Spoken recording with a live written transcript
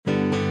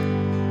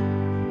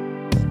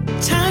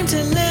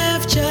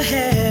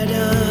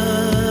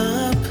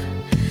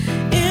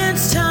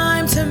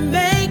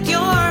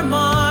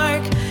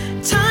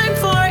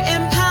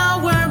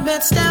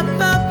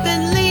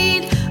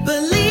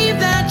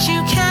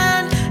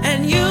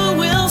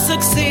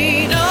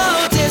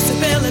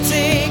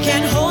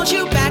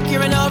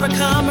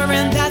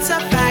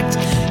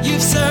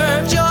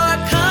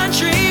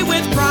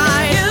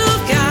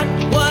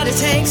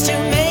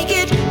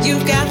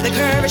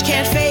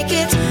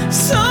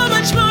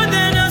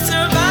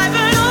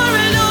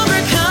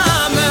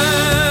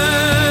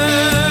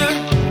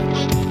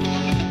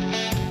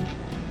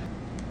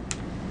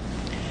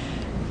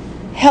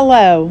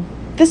Hello,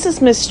 this is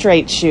Miss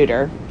Straight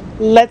Shooter.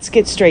 Let's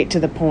get straight to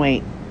the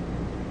point.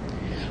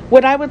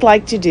 What I would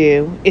like to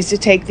do is to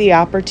take the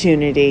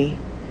opportunity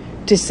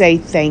to say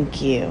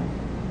thank you.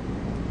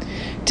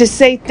 To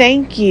say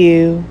thank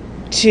you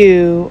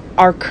to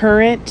our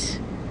current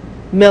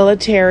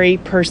military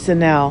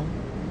personnel.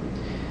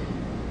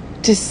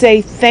 To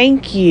say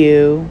thank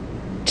you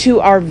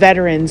to our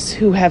veterans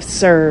who have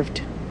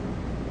served.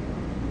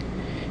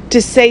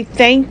 To say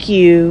thank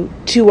you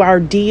to our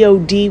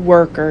DOD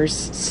workers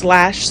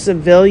 /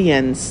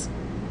 civilians.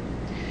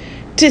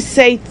 To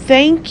say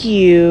thank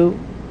you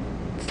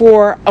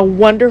for a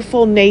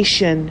wonderful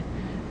nation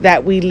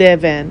that we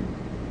live in.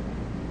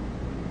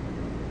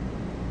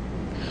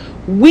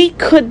 We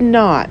could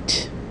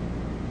not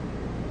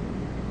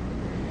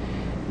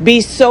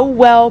be so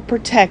well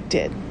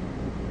protected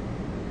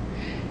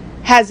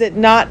has it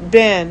not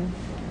been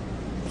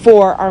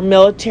for our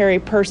military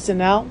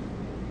personnel,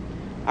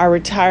 our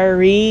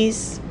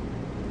retirees,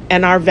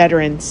 and our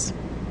veterans.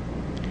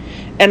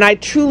 And I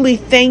truly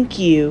thank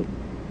you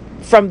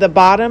from the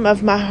bottom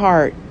of my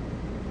heart.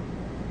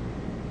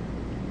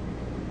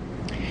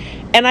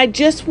 And I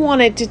just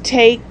wanted to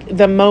take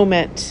the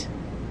moment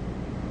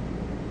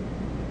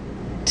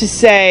to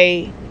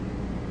say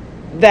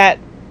that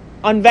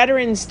on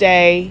Veterans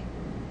Day,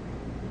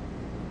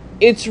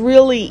 it's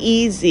really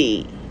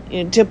easy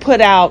to put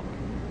out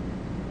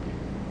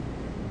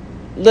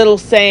little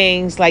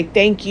sayings like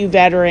thank you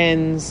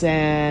veterans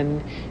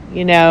and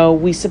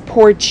we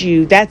support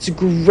you. That's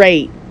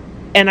great,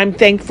 and I'm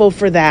thankful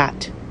for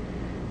that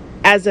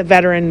as a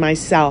veteran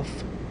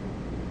myself.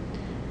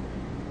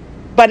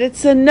 But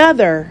it's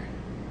another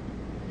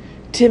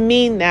to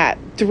mean that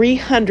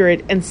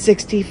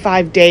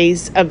 365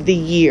 days of the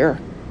year.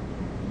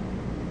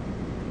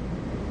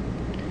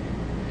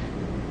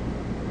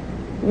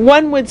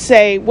 One would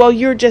say, well,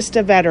 you're just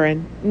a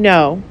veteran.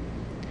 No,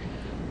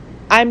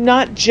 I'm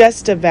not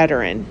just a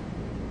veteran.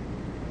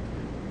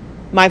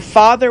 My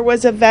father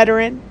was a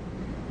veteran.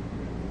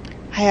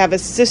 I have a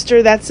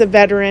sister that's a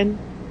veteran.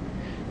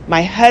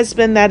 My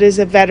husband that is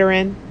a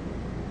veteran.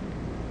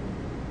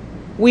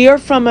 We are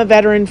from a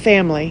veteran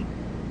family.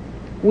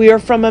 We are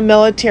from a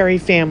military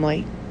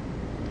family.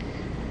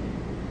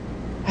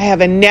 I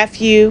have a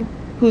nephew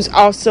who's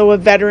also a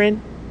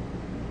veteran.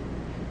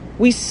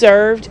 We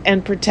served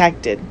and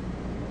protected.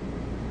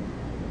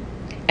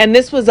 And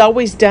this was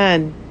always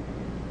done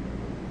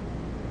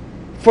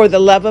for the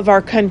love of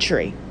our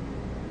country.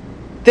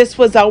 This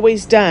was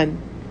always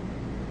done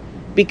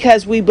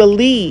because we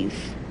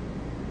believe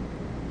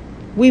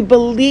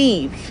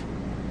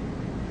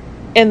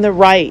in the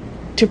right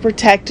to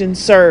protect and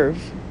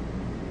serve.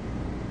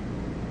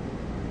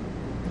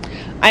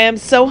 I am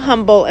so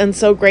humble and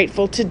so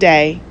grateful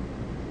today,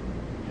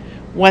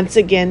 once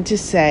again, to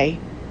say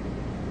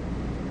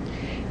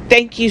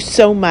thank you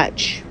so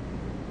much.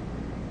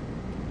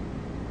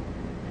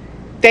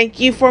 Thank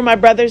you for my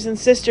brothers and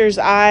sisters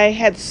I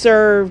had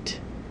served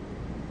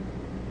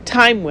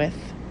time with.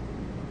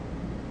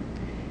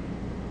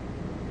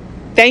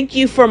 Thank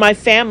you for my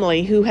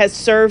family who has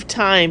served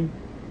time.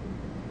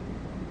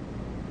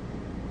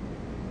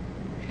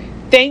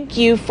 Thank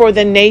you for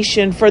the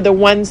nation, for the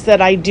ones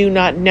that I do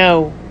not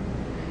know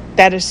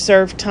that has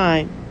served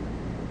time.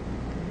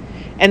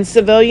 And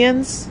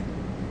civilians,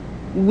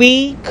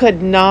 we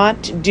could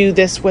not do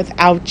this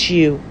without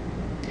you.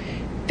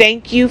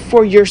 Thank you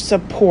for your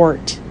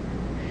support.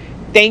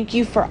 Thank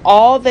you for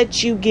all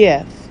that you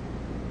give.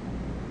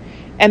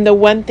 And the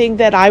one thing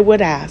that I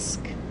would ask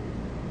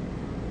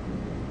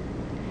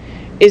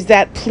is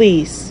that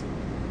please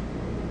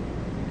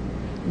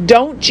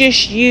don't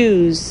just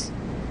use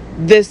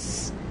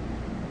this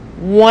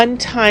one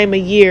time a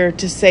year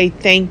to say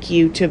thank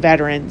you to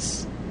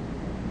veterans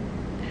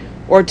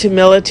or to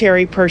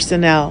military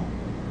personnel,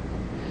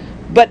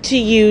 but to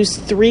use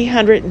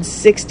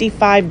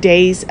 365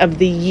 days of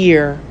the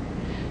year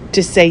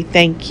to say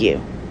thank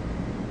you.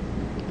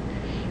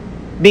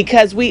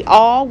 Because we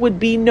all would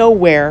be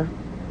nowhere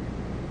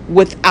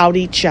without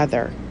each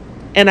other.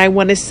 And I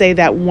want to say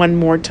that one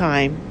more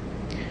time.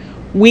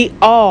 We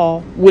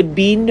all would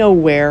be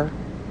nowhere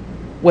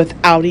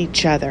without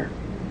each other.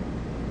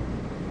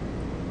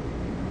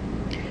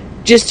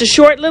 Just a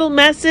short little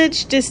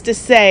message just to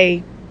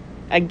say,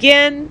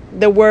 again,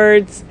 the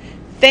words,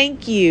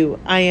 thank you.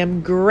 I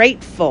am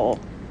grateful.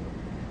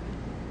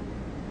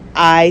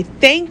 I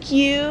thank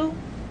you,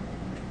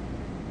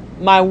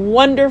 my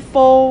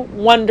wonderful,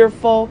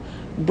 wonderful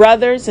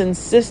brothers and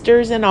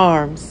sisters in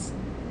arms.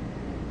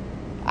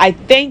 I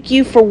thank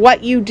you for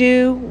what you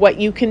do, what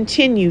you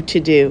continue to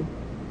do.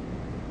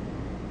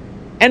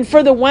 And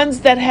for the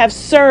ones that have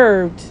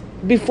served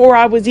before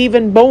I was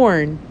even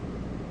born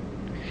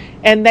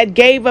and that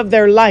gave of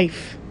their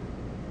life.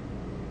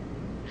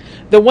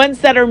 The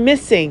ones that are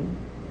missing,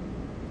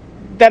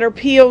 that are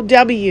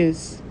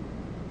POWs.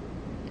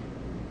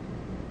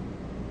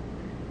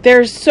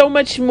 There's so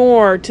much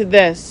more to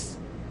this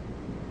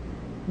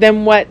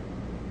than what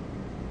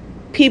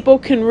people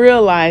can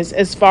realize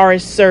as far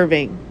as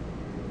serving.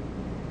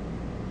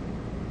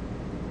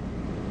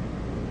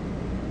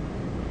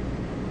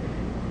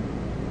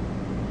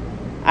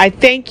 I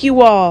thank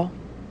you all.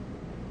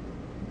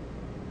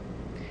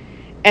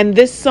 And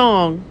this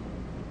song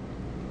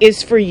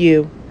is for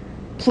you.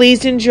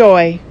 Please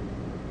enjoy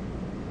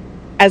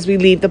as we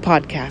leave the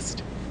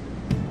podcast.